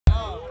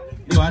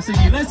I see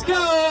you. Let's go!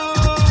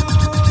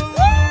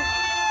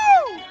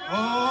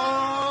 Oh,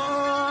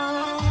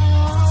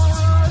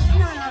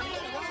 snap!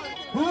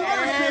 Who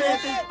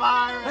wants it?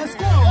 Let's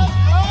go!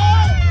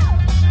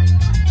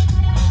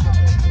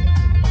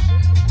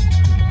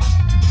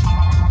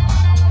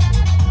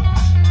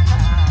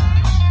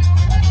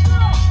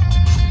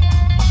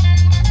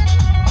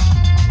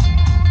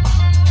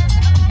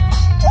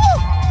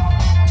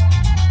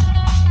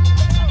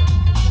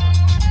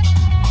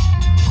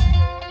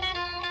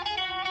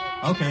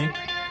 Okay.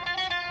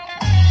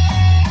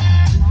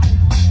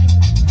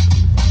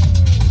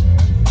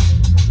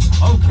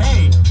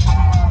 Okay.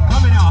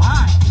 Coming out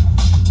hot.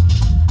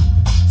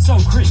 So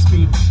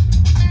crispy.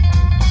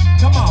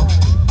 Come on.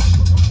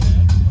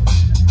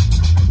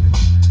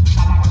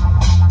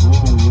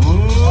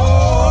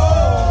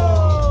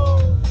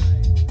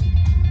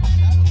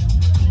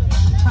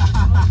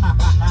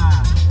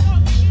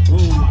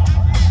 Ooh.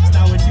 Is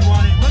that what you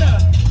wanted? What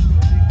up?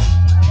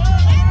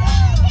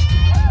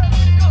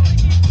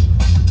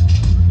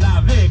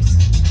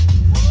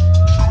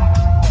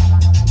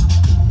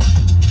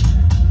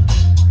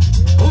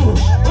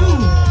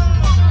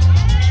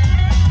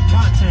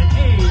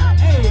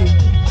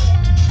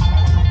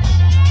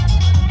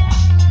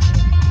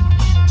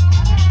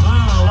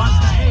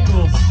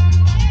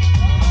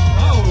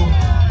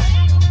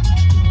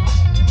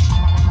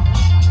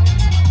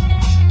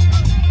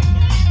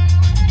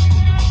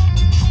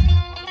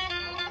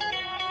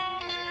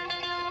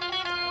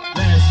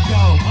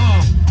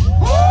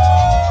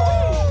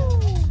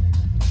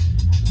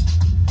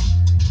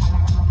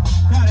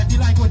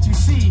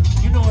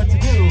 You know what to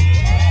do.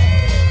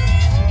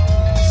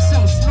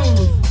 So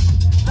smooth.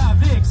 La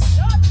Vix.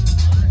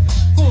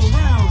 Full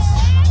rounds.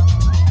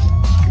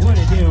 What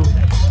it do?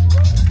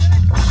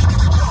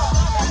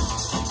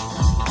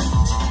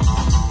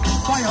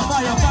 Fire,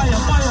 fire, fire,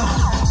 fire.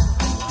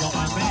 Yo,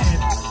 my man.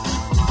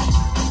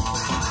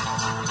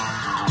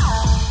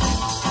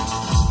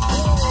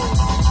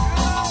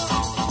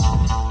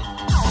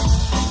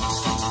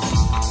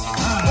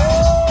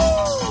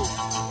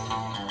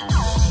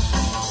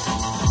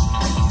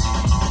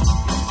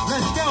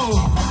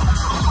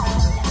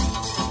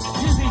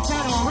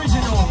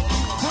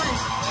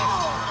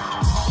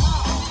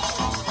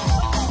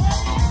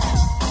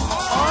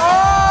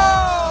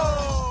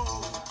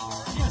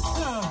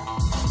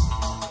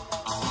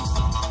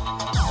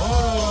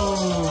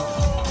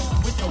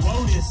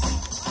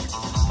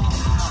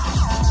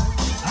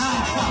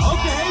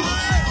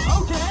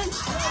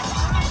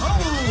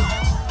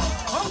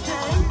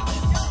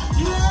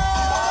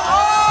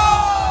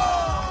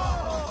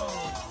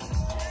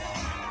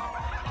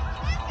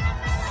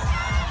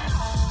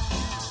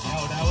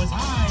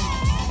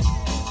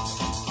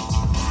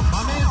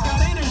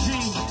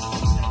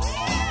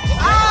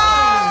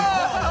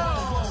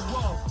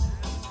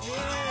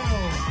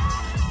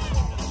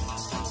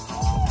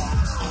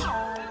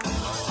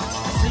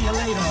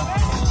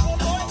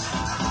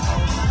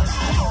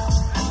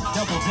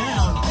 Double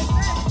down.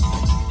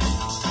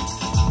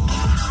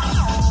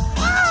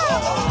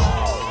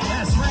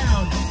 Last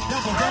round.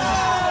 Double down.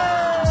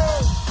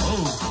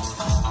 Oh.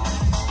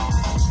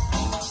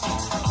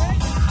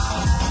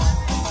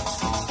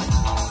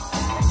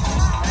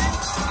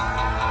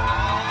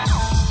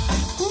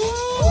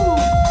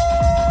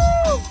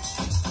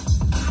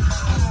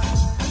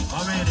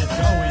 My man is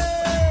going.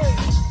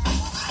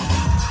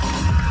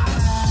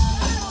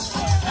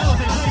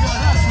 Elevate, there you go.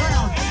 Last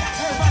round.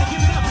 Everybody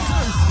give it up.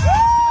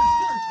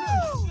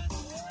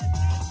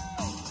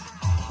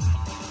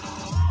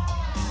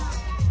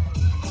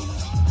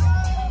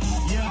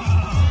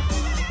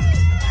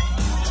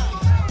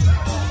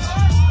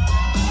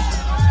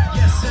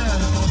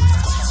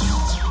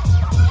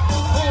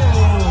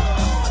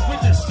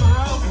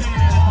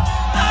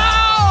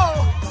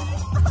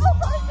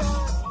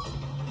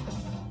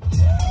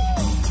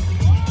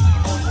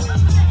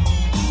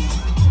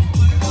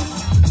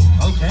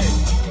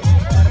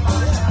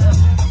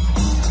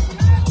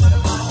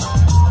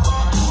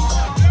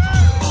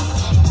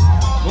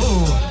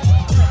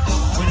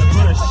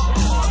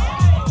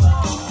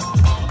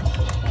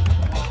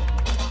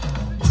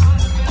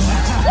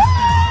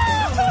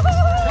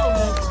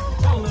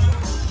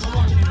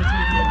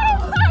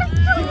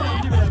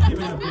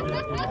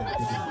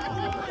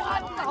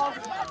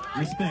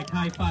 Respect,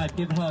 high five,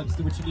 give hugs,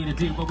 do what you need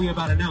to do, but we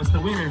about to announce the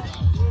winner.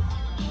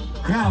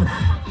 Crowd,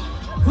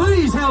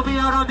 please help me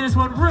out on this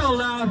one real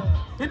loud.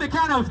 In the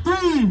count of 3,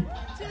 2,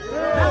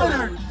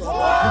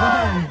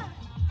 1.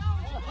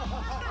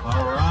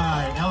 All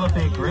right,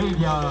 Elephant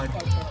Graveyard.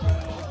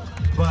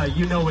 But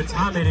you know what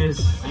time it is.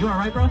 Are you all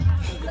right, bro?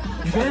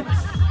 You good?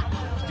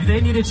 Do they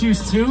need to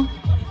choose 2?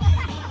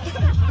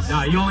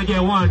 Nah, you only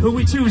get 1. Who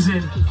we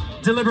choosing?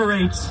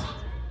 Deliberate.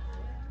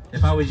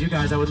 If I was you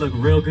guys, I would look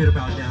real good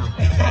about now.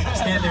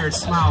 Stand there and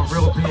smile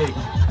real big.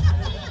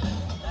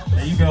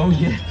 There you go.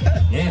 Yeah.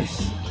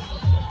 Yes.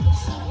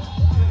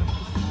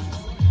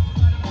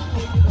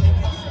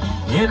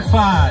 In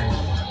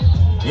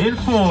 5. In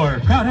 4.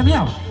 Crowd, help me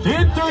out.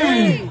 In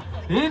 3.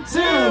 In 2.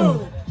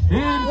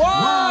 In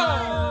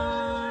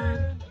 1.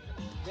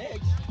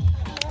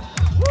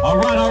 All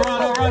right, all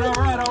right, all right, all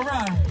right, all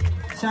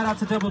right. Shout out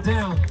to Double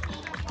Down.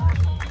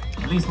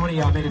 At least one of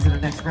y'all made it to the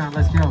next round.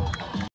 Let's go.